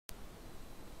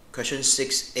Question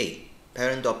 6a.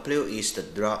 Perindopril is the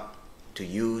drug to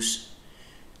use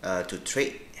to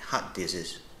treat heart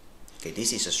disease. Okay,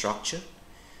 this is a structure.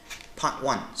 Part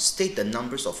 1. State the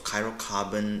numbers of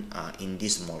chirocarbon in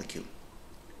this molecule.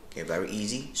 Okay, very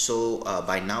easy. So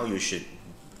by now you should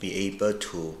be able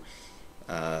to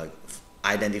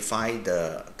identify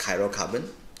the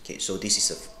chirocarbon. Okay, so this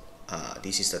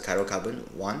is the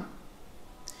chirocarbon 1,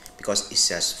 because it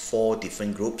says 4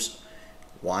 different groups: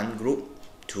 1 group,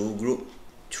 2 group,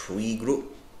 3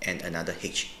 group, and another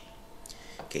H.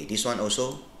 Okay, this one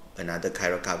also another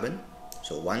chirocarbon.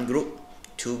 So 1 group,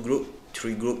 2 group,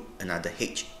 3 group, another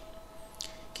H.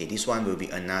 Okay, this one will be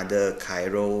another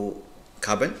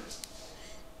chirocarbon.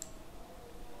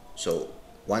 So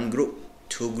 1 group,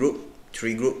 2 group,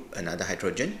 3 group, another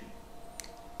hydrogen.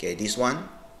 Okay, this one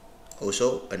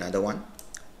also another one.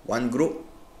 1 group,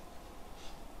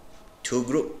 2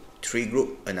 group, 3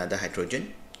 group, another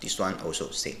hydrogen. This one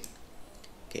also same.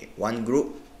 Okay, 1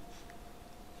 group,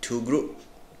 2 group,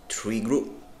 3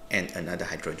 group, and another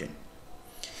hydrogen.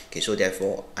 Okay, so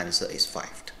therefore answer is 5.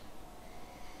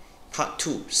 Part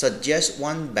 2. Suggest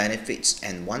 1 benefits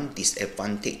and 1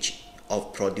 disadvantage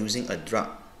of producing a drug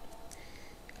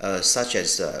such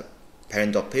as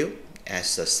perindopril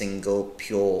as a single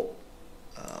pure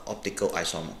optical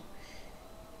isomer.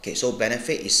 Okay, so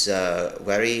benefit is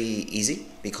very easy,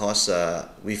 because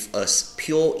with a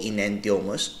pure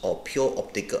enantiomers or pure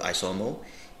optical isomer,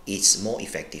 it's more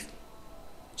effective.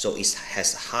 So it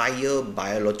has higher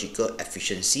biological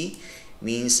efficiency,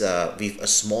 means with a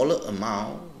smaller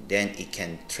amount, then it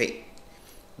can treat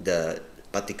the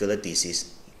particular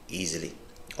disease easily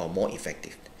or more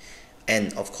effective.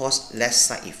 And of course, less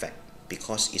side effect,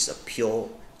 because it's a pure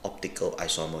optical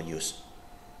isomer use.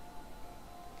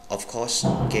 Of course,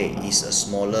 okay, it's a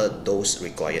smaller dose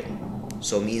required.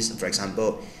 So means, for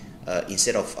example,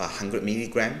 instead of 100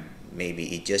 milligram,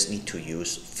 maybe it just need to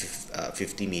use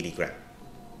 50 milligram.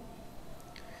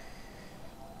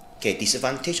 Okay,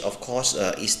 disadvantage of course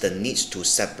is the need to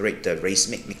separate the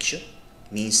racemic mixture,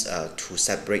 means to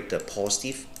separate the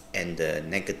positive and the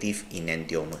negative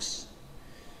enantiomers.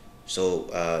 So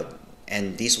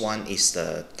and this one is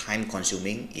time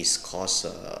consuming, is cost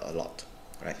a lot,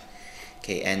 right?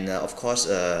 Okay, and of course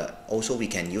also we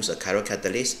can use a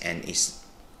chirocatalyst, and it's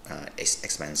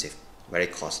expensive, very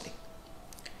costly.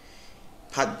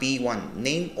 Part B1.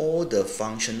 Name all the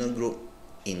functional group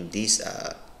in this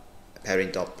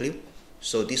perindopril.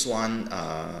 So this one,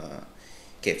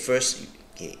 okay, first,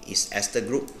 okay, is ester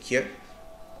group here,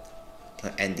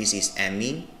 and this is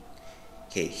amine.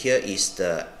 Okay, here is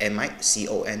the amide,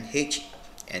 CONH,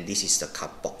 and this is the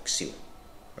carboxyl,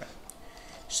 right?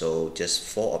 So just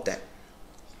 4 of that.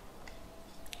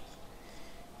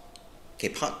 Okay,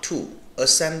 part 2. A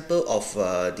sample of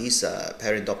this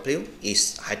perindopril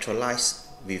is hydrolyzed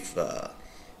with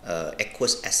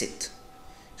aqueous acid.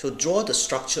 So draw the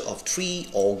structure of 3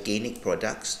 organic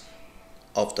products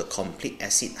of the complete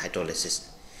acid hydrolysis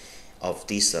of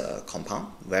this compound.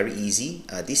 Very easy.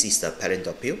 This is the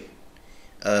perindopril.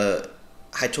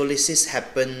 Hydrolysis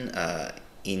happen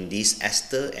in this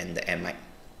ester and the amide.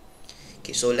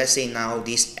 Okay, so let's say now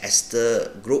this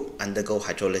ester group undergo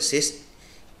hydrolysis.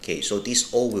 Okay, so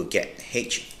this O will get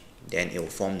H, then it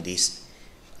will form this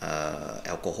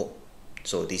alcohol.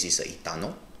 So this is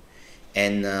ethanol.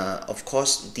 And of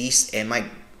course this amide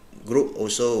group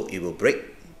also, it will break,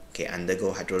 okay,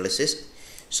 undergo hydrolysis.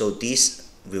 So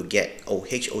this will get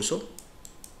OH also,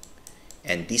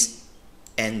 and this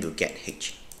N will get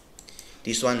H.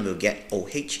 This one will get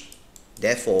OH.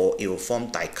 Therefore it will form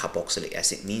dicarboxylic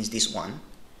acid, means this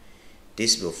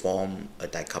will form a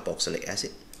dicarboxylic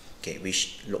acid, okay,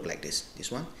 which look like this.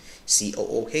 This one,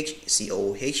 COOH,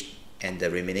 COOH, and the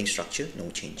remaining structure no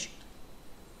change.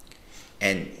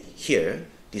 And here,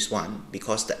 this one,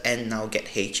 because the N now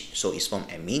get H, so it's from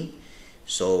amine,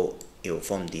 so it will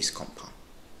form this compound,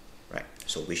 right?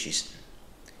 So which is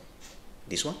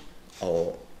this one,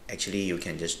 or actually you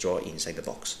can just draw inside the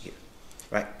box here,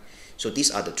 right? So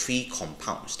these are the 3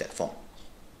 compounds that form.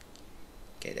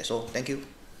 Okay, that's all. Thank you.